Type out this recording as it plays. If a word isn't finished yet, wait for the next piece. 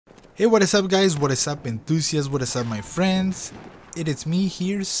Hey, what is up guys, what is up enthusiasts, what is up my friends? It is me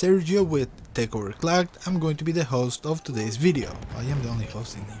here, Sergio with Tech Overclocked. I'm going to be the host of today's video. I am the only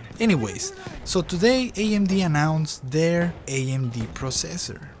host in here. Anyways, so today AMD announced their AMD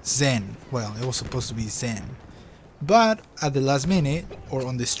processor, ZEN. Well, it was supposed to be ZEN. But at the last minute, or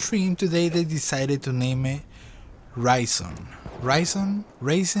on the stream today, they decided to name it Ryzen.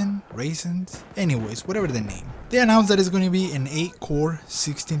 Raisins? Anyways, whatever the name. They announced that it's going to be an 8-core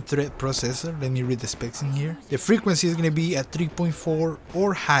 16-thread processor. Let me read the specs in here. The frequency is going to be at 3.4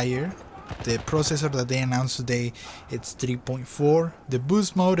 or higher. The processor that they announced today, it's 3.4. The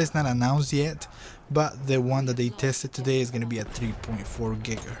boost mode is not announced yet, but the one that they tested today is going to be at 3.4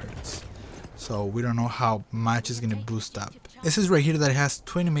 gigahertz. So we don't know how much it's going to boost up. It says right here that it has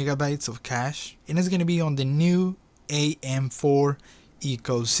 20 megabytes of cache, and it's going to be on the new AM4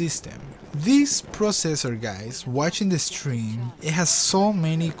 ecosystem. This processor, guys, watching the stream, it has so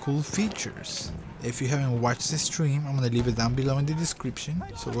many cool features. If you haven't watched the stream, I'm gonna leave it down below in the description,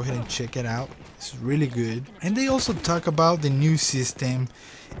 so go ahead and check it out. It's really good. And they also talk about the new system,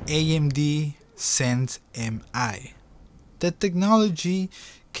 AMD Sense MI, the technology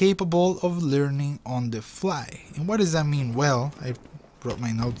capable of learning on the fly. And what does that mean? Well, I wrote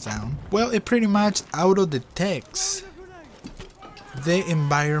my notes down. Well, it pretty much auto detects the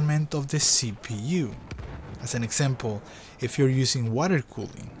environment of the CPU. As an example, if you're using water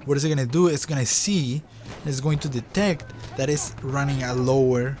cooling, what is it going to do? It's going to see, it's going to detect that it's running at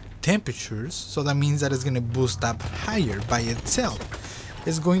lower temperatures, so that means that it's going to boost up higher by itself.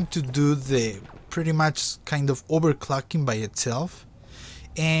 It's going to do the pretty much kind of overclocking by itself.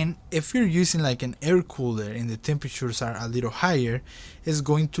 And if you're using like an air cooler and the temperatures are a little higher, it's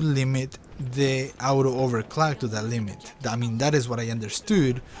going to limit the auto overclock to that limit. I mean, that is what I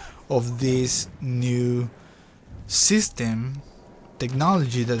understood of this new system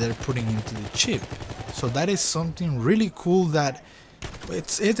technology that they're putting into the chip. So that is something really cool, that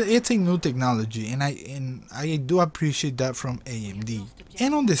it's a new technology, and I do appreciate that from AMD.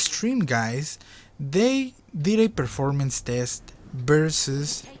 And on the stream, guys, they did a performance test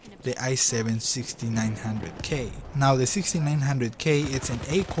versus the i7 6900K. Now the 6900K, it's an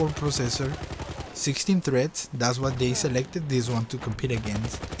 8-core processor, 16 threads, that's what they selected this one to compete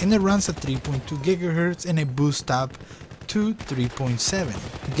against, and it runs at 3.2 gigahertz and a boost up to 3.7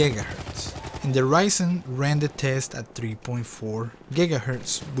 gigahertz. And the Ryzen ran the test at 3.4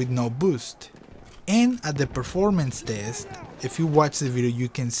 gigahertz with no boost. And at the performance test, if you watch the video, you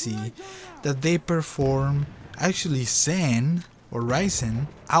can see that they perform, actually ZEN or Ryzen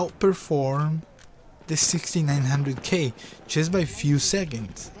outperform the 6900K just by a few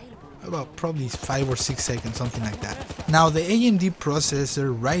seconds, about probably 5 or 6 seconds, something like that. Now the AMD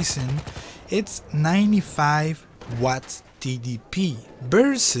processor Ryzen, it's 95 watts TDP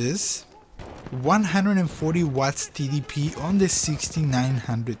versus 140 watts TDP on the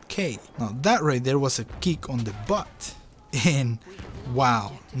 6900K. Now that right there was a kick on the butt, and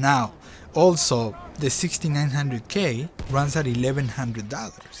wow. Now also the 6900K runs at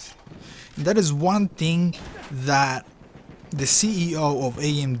 $1,100. That is one thing that the CEO of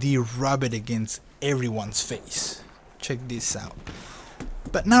AMD rubbed against everyone's face. Check this out.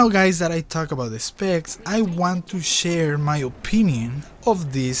 But now, guys, that I talk about the specs, I want to share my opinion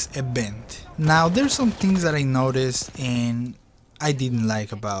of this event. Now there's some things that I noticed and I didn't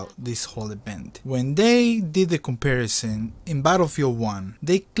like about this whole event. When they did the comparison in Battlefield 1,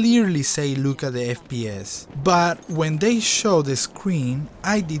 they clearly say look at the FPS, but when they show the screen,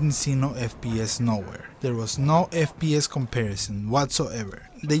 I didn't see no FPS nowhere. There was no FPS comparison whatsoever.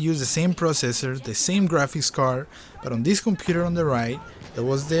 They used the same processor, the same graphics card, but on this computer on the right, it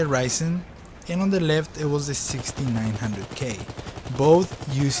was the Ryzen, and on the left it was the 6900K,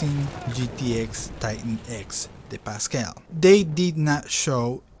 both using GTX Titan X, the Pascal. They did not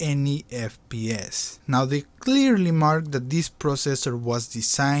show any FPS. Now they clearly marked that this processor was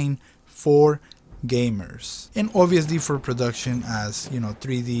designed for gamers and obviously for production, as you know,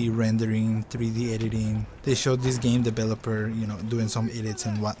 3D rendering, 3D editing. They showed this game developer, you know, doing some edits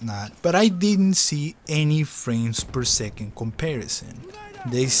and whatnot, but I didn't see any frames per second comparison.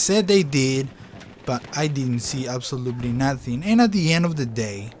 They said they did, but I didn't see absolutely nothing, and at the end of the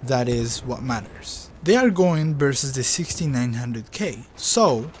day, that is what matters. They are going versus the 6900K,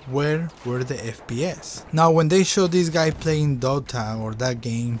 so where were the FPS? Now when they show this guy playing Dota or that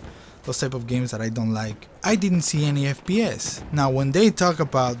game, those type of games that I don't like, I didn't see any FPS. Now when they talk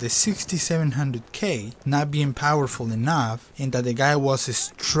about the 6700K not being powerful enough and that the guy was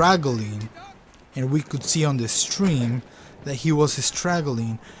struggling, and we could see on the stream that he was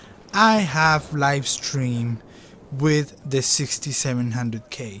struggling, I have live streamed with the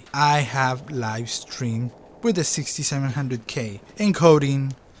 6700K. I have live streamed with the 6700K,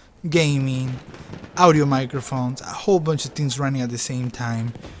 encoding, gaming, audio microphones, a whole bunch of things running at the same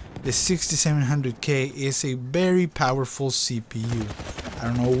time. The 6700K is a very powerful CPU. I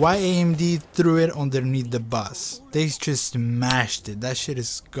don't know why AMD threw it underneath the bus. They just smashed it. That shit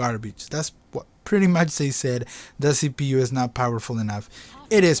is garbage. That's what pretty much they said. The CPU is not powerful enough.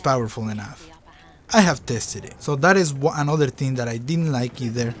 It is powerful enough. I have tested it. So that is another thing that I didn't like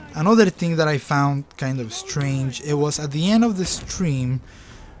either. Another thing that I found kind of strange, it was at the end of the stream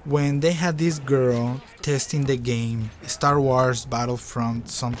when they had this girl testing the game Star Wars Battlefront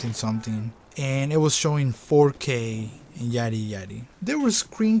something something, and it was showing 4K and yada yada. They were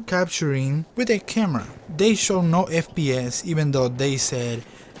screen capturing with a camera. They show no FPS, even though they said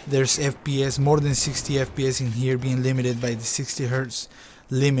there's FPS, more than 60 FPS in here, being limited by the 60 Hz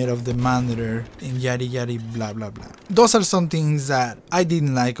limit of the monitor and yada yada blah blah blah. Those are some things that I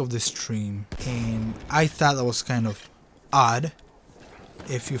didn't like of the stream, and I thought that was kind of odd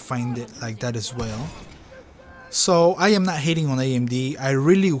if you find it like that as well. So I am not hating on AMD. I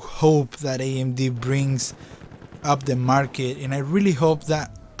really hope that AMD brings up the market, and I really hope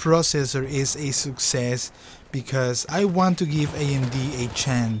that processor is a success, because I want to give AMD a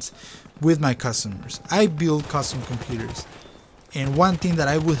chance with my customers. I build custom computers, and one thing that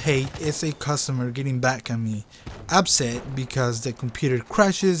I would hate is a customer getting back at me upset because the computer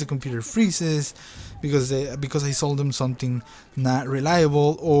crashes, the computer freezes, because I sold them something not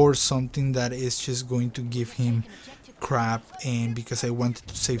reliable or something that is just going to give him crap, and because I wanted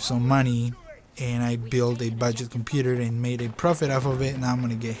to save some money and I built a budget computer and made a profit off of it, now I'm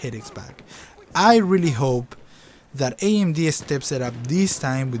gonna get headaches back. I really hope that AMD steps it up this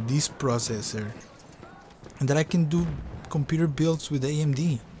time with this processor, and that I can do computer builds with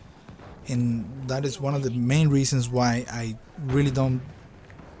AMD. And that is one of the main reasons why I really don't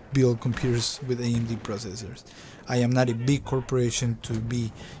build computers with AMD processors. I am not a big corporation to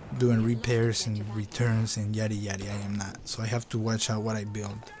be doing repairs and returns and yada yada. I am not, so I have to watch out what I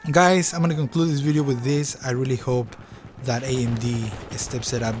build. Guys, I'm gonna conclude this video with this. I really hope that AMD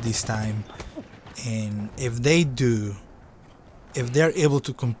steps it up this time, and if they do, if they're able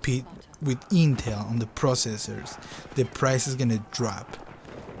to compete with Intel on the processors, the price is gonna drop.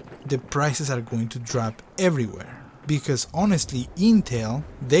 The prices are going to drop everywhere, because honestly, Intel,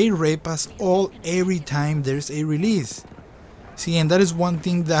 they rape us all every time there's a release. See, and that is one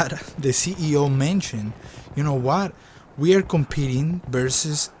thing that the CEO mentioned. You know what? We are competing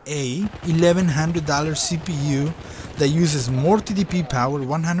versus a $1,100 CPU that uses more TDP power,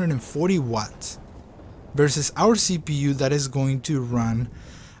 140 watts, versus our CPU that is going to run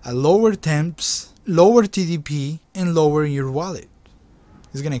a lower temps, lower TDP, and lower your wallet.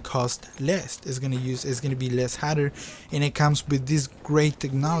 It's gonna cost less. It's gonna be less harder, and it comes with this great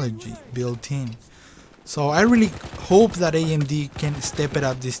technology built in. So I really hope that AMD can step it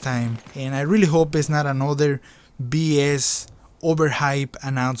up this time, and I really hope it's not another BS overhype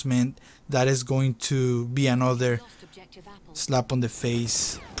announcement that is going to be another slap on the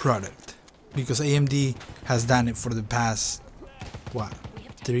face product, because AMD has done it for the past what,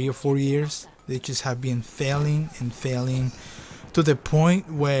 3 or 4 years. They just have been failing and failing, to the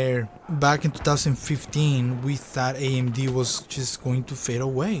point where back in 2015 we thought AMD was just going to fade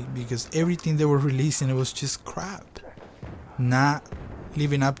away, because everything they were releasing, it was just crap, not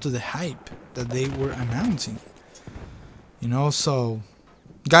living up to the hype that they were announcing, you know. So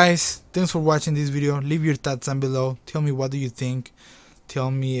guys, thanks for watching this video. Leave your thoughts down below. Tell me, what do you think?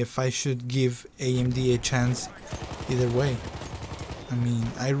 Tell me if I should give AMD a chance. Either way, I mean,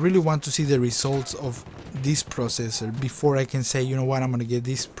 I really want to see the results of this processor before I can say, you know what, I'm gonna get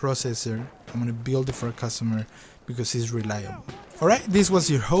this processor, I'm gonna build it for a customer because it's reliable. Alright, this was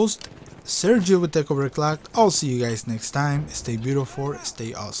your host Sergio with Tech Overclocked. I'll see you guys next time. Stay beautiful,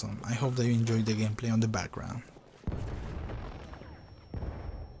 stay awesome. I hope that you enjoyed the gameplay on the background.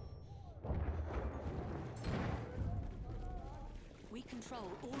 We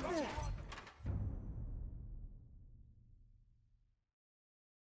control all objectives.